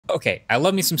Okay, I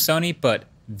love me some Sony, but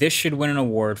this should win an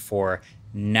award for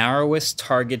narrowest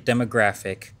target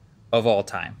demographic of all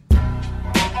time.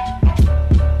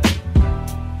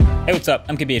 Hey, what's up?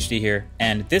 I'm KBHD here,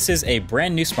 and this is a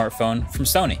brand new smartphone from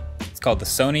Sony. It's called the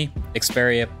Sony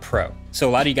Xperia Pro. So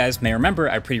a lot of you guys may remember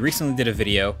I pretty recently did a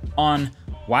video on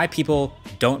why people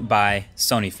don't buy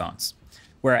Sony phones,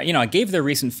 where I gave their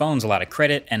recent phones a lot of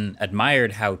credit and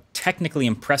admired how technically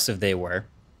impressive they were,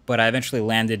 but I eventually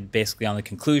landed basically on the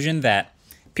conclusion that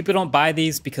people don't buy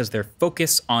these because they're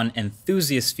focused on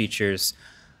enthusiast features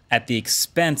at the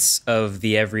expense of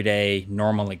the everyday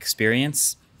normal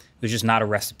experience. It was just not a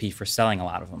recipe for selling a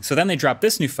lot of them. So then they dropped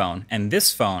this new phone, and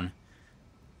this phone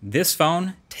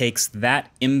takes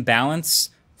that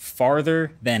imbalance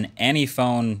farther than any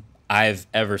phone I've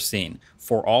ever seen,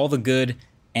 for all the good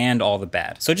and all the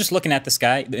bad. So just looking at this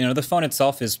guy, the phone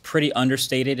itself is pretty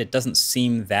understated. It doesn't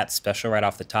seem that special right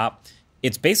off the top.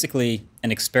 It's basically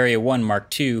an Xperia 1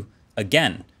 Mark II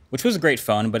again, which was a great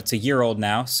phone, but it's a year old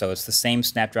now, so it's the same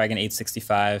Snapdragon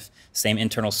 865, same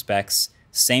internal specs,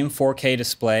 same 4K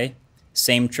display,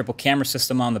 same triple camera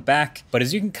system on the back, but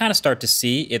as you can kind of start to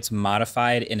see, it's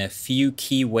modified in a few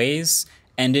key ways,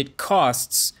 and it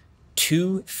costs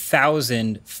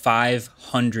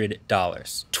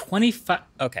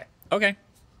 $2,500. Okay,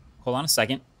 hold on a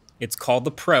second. It's called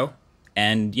the Pro,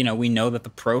 and we know that the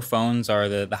Pro phones are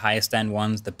the highest end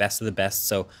ones, the best of the best,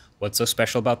 so what's so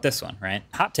special about this one, right?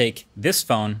 Hot take, this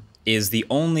phone is the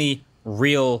only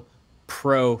real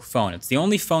Pro phone. It's the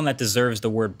only phone that deserves the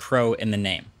word Pro in the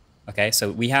name. Okay,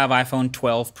 so we have iPhone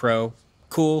 12 Pro,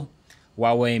 cool.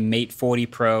 Huawei Mate 40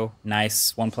 Pro,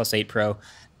 nice. OnePlus 8 Pro.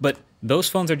 But those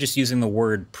phones are just using the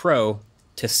word Pro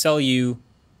to sell you,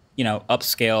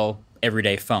 upscale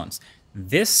everyday phones.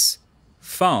 This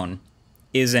phone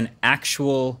is an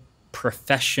actual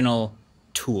professional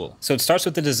tool. So it starts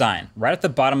with the design. Right at the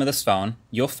bottom of this phone,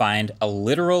 you'll find a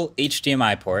literal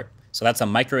HDMI port. So that's a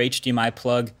micro HDMI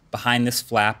plug behind this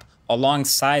flap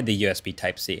alongside the USB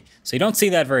Type-C. So you don't see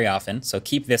that very often, so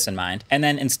keep this in mind. And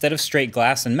then instead of straight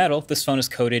glass and metal, this phone is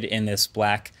coated in this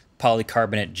black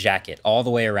polycarbonate jacket all the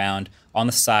way around, on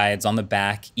the sides, on the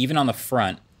back, even on the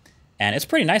front. And it's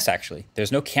pretty nice, actually.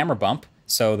 There's no camera bump,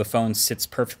 so the phone sits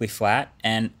perfectly flat.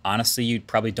 And honestly, you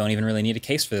probably don't even really need a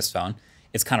case for this phone.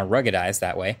 It's kind of ruggedized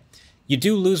that way. You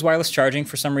do lose wireless charging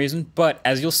for some reason, but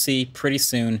as you'll see pretty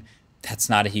soon, that's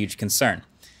not a huge concern.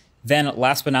 Then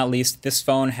last but not least, this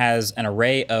phone has an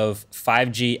array of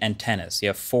 5G antennas. You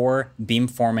have 4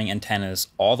 beamforming antennas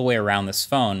all the way around this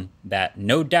phone that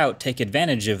no doubt take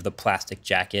advantage of the plastic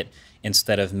jacket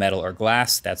instead of metal or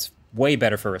glass. That's way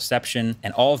better for reception.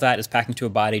 And all of that is packed into a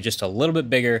body just a little bit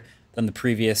bigger than the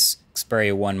previous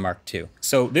Xperia 1 Mark II.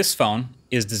 So this phone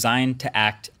is designed to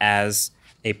act as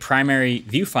a primary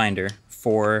viewfinder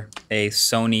for a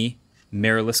Sony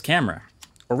mirrorless camera,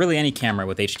 or really any camera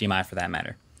with HDMI for that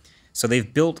matter. So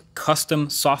they've built custom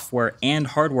software and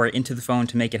hardware into the phone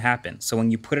to make it happen. So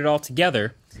when you put it all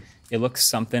together, it looks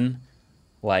something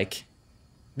like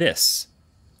this.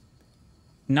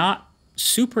 Not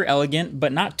super elegant,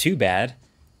 but not too bad.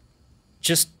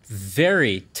 Just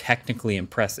very technically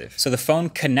impressive. So the phone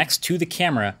connects to the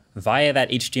camera via that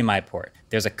HDMI port.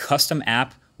 There's a custom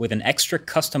app with an extra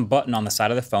custom button on the side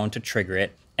of the phone to trigger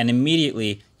it, and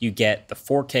immediately you get the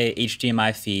 4K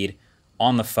HDMI feed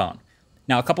on the phone.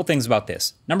 Now, a couple things about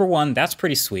this. Number one, that's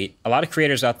pretty sweet. A lot of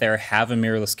creators out there have a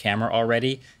mirrorless camera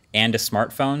already and a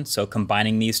smartphone, so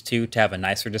combining these two to have a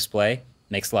nicer display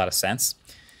makes a lot of sense.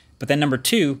 But then number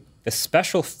two, the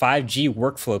special 5G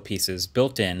workflow pieces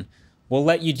built in will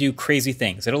let you do crazy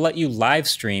things. It'll let you live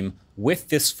stream with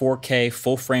this 4K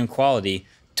full frame quality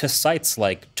to sites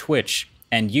like Twitch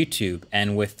and YouTube,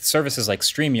 and with services like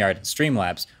StreamYard and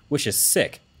Streamlabs, which is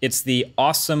sick. It's the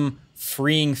awesome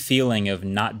freeing feeling of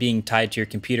not being tied to your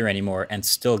computer anymore and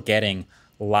still getting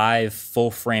live full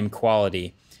frame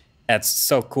quality. That's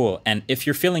so cool. And if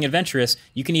you're feeling adventurous,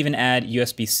 you can even add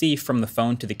USB-C from the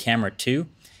phone to the camera too.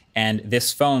 And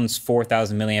this phone's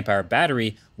 4,000 milliamp hour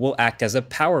battery will act as a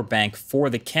power bank for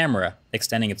the camera,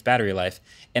 extending its battery life.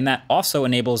 And that also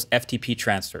enables FTP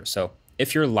transfer. So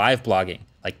if you're live blogging,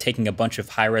 like taking a bunch of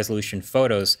high resolution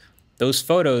photos, those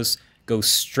photos go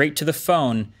straight to the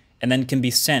phone and then can be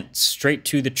sent straight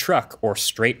to the truck or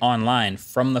straight online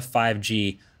from the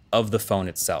 5G of the phone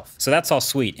itself. So that's all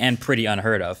sweet and pretty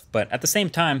unheard of. But at the same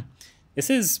time,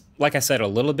 this is, like I said, a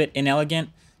little bit inelegant.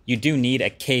 You do need a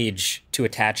cage to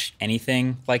attach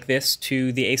anything like this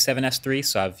to the A7S III,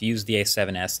 so I've used the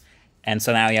A7S. And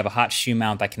so now you have a hot shoe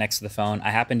mount that connects to the phone. I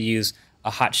happen to use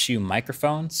a hot shoe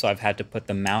microphone, so I've had to put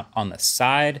the mount on the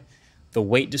side. The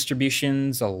weight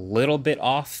distribution's a little bit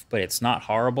off, but it's not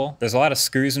horrible. There's a lot of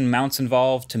screws and mounts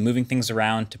involved to moving things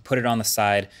around, to put it on the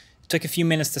side. It took a few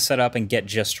minutes to set up and get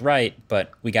just right,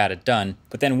 but we got it done.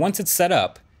 But then once it's set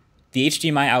up, the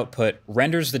HDMI output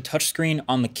renders the touchscreen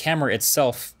on the camera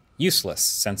itself useless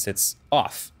since it's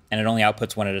off, and it only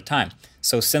outputs one at a time.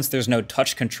 So since there's no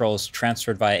touch controls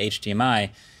transferred via HDMI,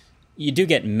 you do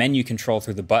get menu control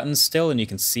through the buttons still, and you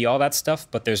can see all that stuff,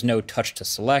 but there's no touch to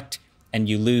select, and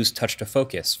you lose touch to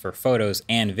focus for photos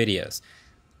and videos.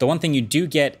 The one thing you do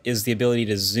get is the ability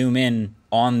to zoom in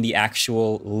on the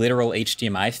actual literal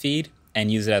HDMI feed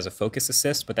and use it as a focus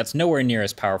assist, but that's nowhere near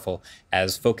as powerful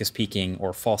as focus peaking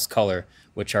or false color,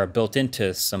 which are built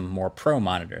into some more pro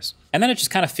monitors. And then it just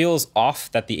kind of feels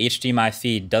off that the HDMI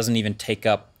feed doesn't even take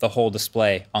up the whole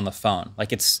display on the phone.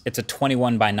 Like it's a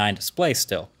 21:9 display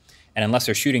still. And unless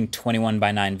you're shooting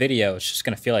 21:9 video, it's just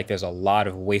gonna feel like there's a lot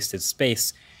of wasted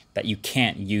space that you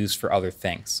can't use for other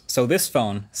things. So this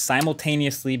phone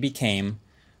simultaneously became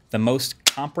the most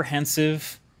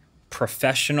comprehensive,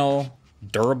 professional,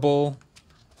 durable,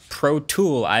 pro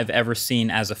tool I've ever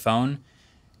seen as a phone,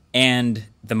 and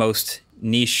the most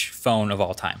niche phone of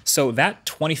all time. So that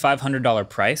 $2,500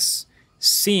 price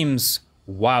seems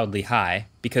wildly high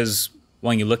because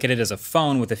when you look at it as a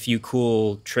phone with a few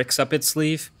cool tricks up its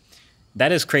sleeve,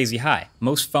 that is crazy high.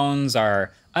 Most phones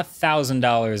are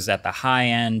 $1,000 at the high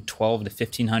end, $1,200 to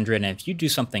 $1,500, and if you do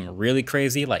something really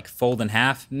crazy like fold in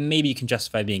half, maybe you can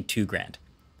justify being $2,000.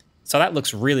 So that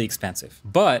looks really expensive.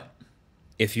 But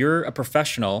if you're a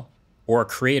professional or a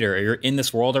creator, or you're in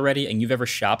this world already and you've ever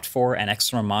shopped for an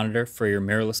external monitor for your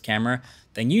mirrorless camera,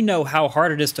 then you know how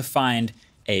hard it is to find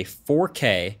a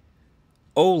 4K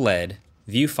OLED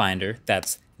viewfinder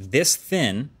that's this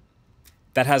thin,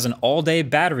 that has an all-day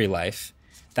battery life,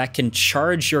 that can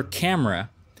charge your camera,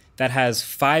 that has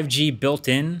 5G built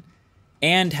in,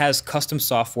 and has custom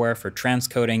software for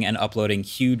transcoding and uploading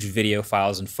huge video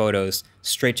files and photos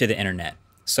straight to the internet.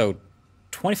 So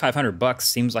 $2,500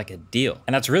 seems like a deal.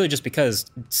 And that's really just because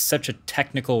it's such a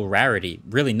technical rarity.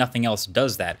 Really nothing else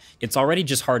does that. It's already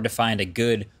just hard to find a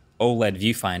good OLED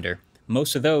viewfinder.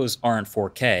 Most of those aren't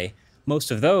 4K.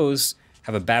 Most of those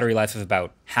have a battery life of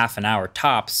about half an hour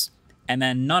tops, and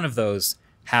then none of those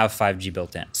have 5G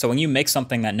built in. So when you make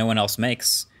something that no one else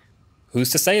makes, who's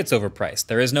to say it's overpriced?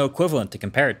 There is no equivalent to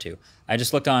compare it to. I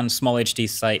just looked on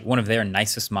SmallHD's site. One of their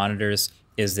nicest monitors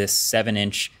is this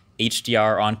 7-inch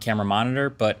HDR on-camera monitor,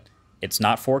 but it's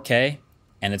not 4K,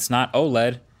 and it's not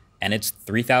OLED, and it's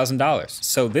 $3,000.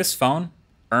 So this phone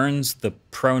earns the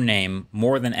Pro name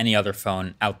more than any other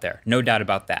phone out there, no doubt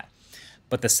about that.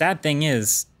 But the sad thing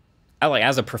is,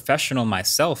 as a professional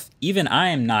myself, even I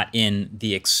am not in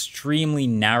the extremely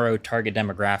narrow target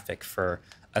demographic for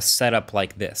a setup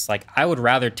like this. Like, I would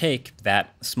rather take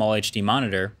that SmallHD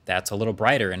monitor that's a little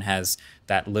brighter and has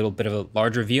that little bit of a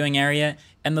larger viewing area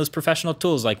and those professional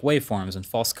tools like waveforms and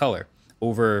false color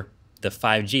over the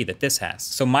 5G that this has.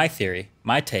 So my theory,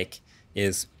 my take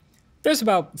is there's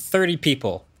about 30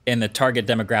 people in the target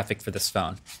demographic for this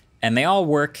phone, and they all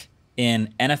work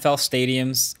in NFL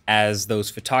stadiums as those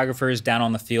photographers down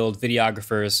on the field,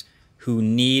 videographers who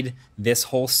need this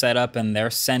whole setup, and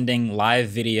they're sending live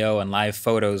video and live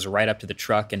photos right up to the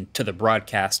truck and to the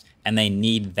broadcast, and they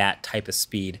need that type of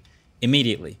speed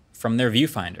immediately from their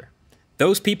viewfinder.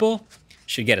 Those people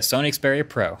should get a Sony Xperia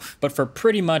Pro. But for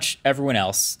pretty much everyone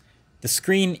else, the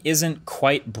screen isn't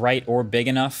quite bright or big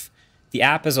enough. The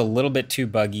app is a little bit too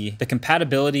buggy. The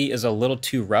compatibility is a little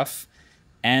too rough.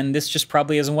 And this just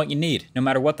probably isn't what you need, no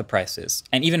matter what the price is.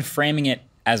 And even framing it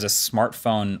as a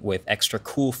smartphone with extra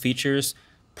cool features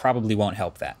probably won't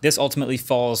help that. This ultimately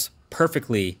falls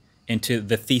perfectly into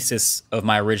the thesis of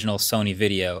my original Sony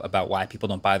video about why people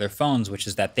don't buy their phones, which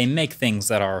is that they make things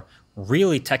that are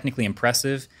really technically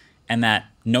impressive and that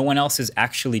no one else is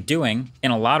actually doing in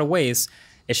a lot of ways.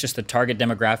 It's just the target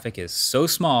demographic is so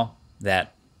small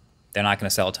that they're not going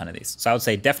to sell a ton of these. So I would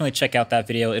say definitely check out that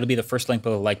video. It'll be the first link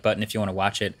below the like button if you want to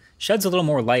watch it. Sheds a little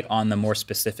more light on the more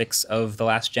specifics of the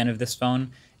last gen of this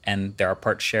phone, and there are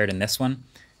parts shared in this one.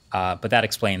 But that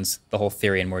explains the whole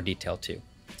theory in more detail too.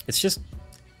 It's just,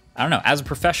 I don't know, as a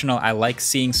professional, I like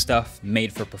seeing stuff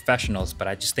made for professionals, but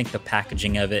I just think the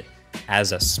packaging of it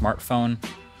as a smartphone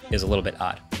is a little bit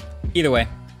odd. Either way,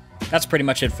 that's pretty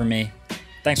much it for me.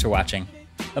 Thanks for watching.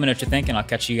 Let me know what you think, and I'll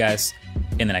catch you guys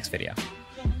in the next video.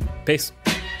 Peace.